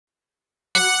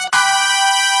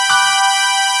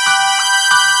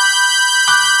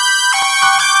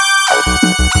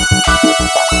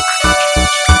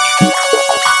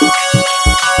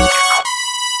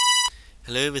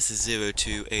this is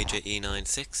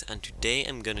 02AJE96 and today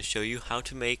I'm going to show you how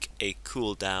to make a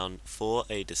cooldown for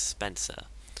a dispenser.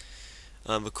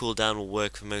 The cooldown will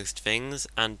work for most things,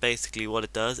 and basically what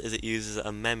it does is it uses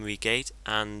a memory gate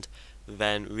and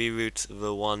then reroutes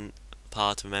the one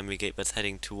part of a memory gate that's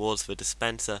heading towards the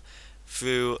dispenser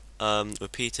through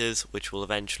repeaters, which will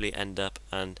eventually end up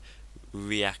and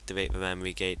reactivate the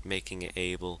memory gate, making it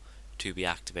able to be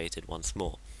activated once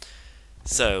more.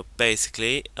 So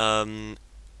basically,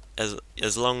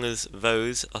 as long as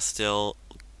those are still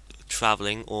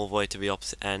travelling all the way to the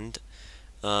opposite end,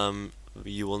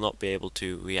 you will not be able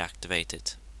to reactivate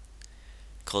it,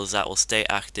 because that will stay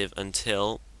active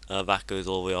until that goes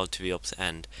all the way on to the opposite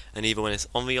end. And even when it's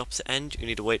on the opposite end, you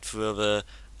need to wait for the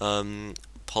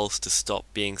pulse to stop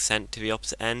being sent to the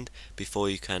opposite end before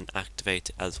you can activate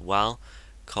it as well,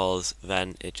 because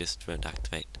then it just won't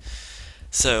activate.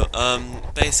 So,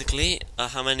 basically,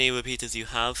 how many repeaters you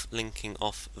have linking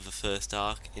off the first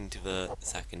arc into the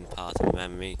second part of the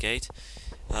memory gate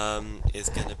is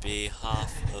going to be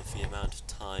half of the amount of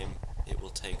time it will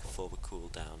take for the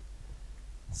cooldown.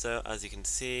 So, as you can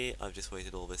see, I've just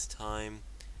waited all this time,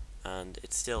 and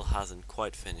it still hasn't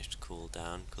quite finished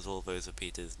cooldown, because all those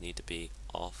repeaters need to be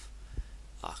off.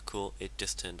 Ah, cool, it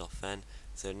just turned off then.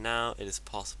 So now it is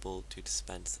possible to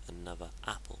dispense another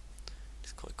apple, which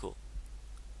is quite cool.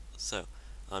 So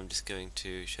I'm just going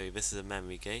to show you, this is a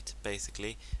memory gate.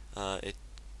 Basically it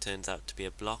turns out to be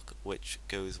a block which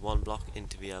goes one block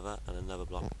into the other and another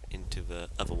block into the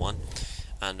other one,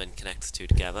 and then connects the two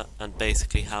together. And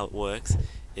basically how it works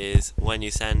is when you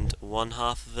send one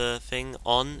half of the thing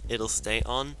on, it'll stay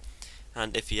on,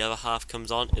 and if the other half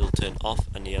comes on, it'll turn off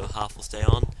and the other half will stay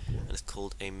on, and it's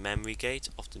called a memory gate,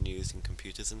 often used in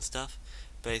computers and stuff.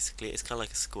 Basically it's kind of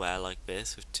like a square like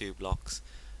this with two blocks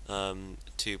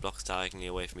diagonally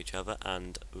away from each other,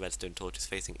 and redstone torches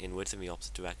facing inwards in the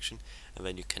opposite direction, and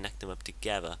then you connect them up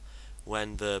together.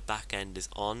 When the back end is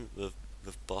on, the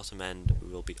bottom end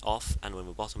will be off, and when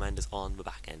the bottom end is on, the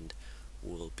back end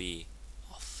will be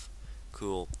off.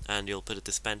 Cool. And you'll put a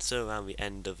dispenser around the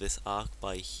end of this arc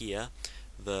by here,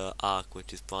 the arc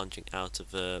which is branching out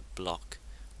of the block,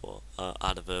 or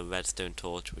out of a redstone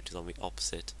torch which is on the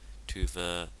opposite to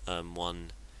the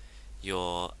one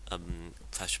your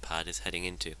pressure pad is heading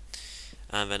into.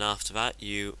 And then after that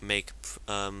you make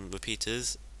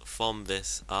repeaters from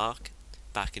this arc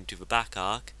back into the back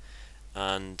arc,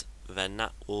 and then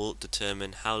that will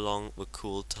determine how long the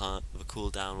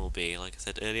cooldown will be. Like I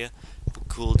said earlier, the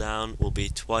cooldown will be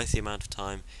twice the amount of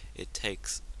time it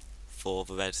takes for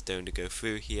the redstone to go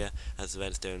through here, as the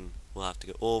redstone will have to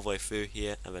go all the way through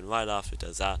here, and then right after it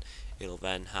does that, it'll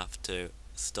then have to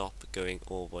stop going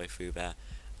all the way through there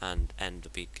and end the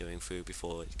beat going through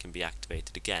before it can be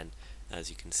activated again, as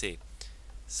you can see.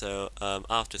 So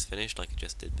after it's finished, like it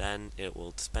just did then, it will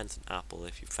dispense an apple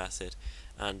if you press it,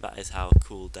 and that is how a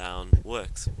cooldown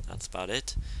works. That's about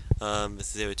it.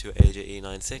 This is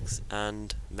 02AJE96,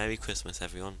 and Merry Christmas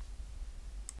everyone.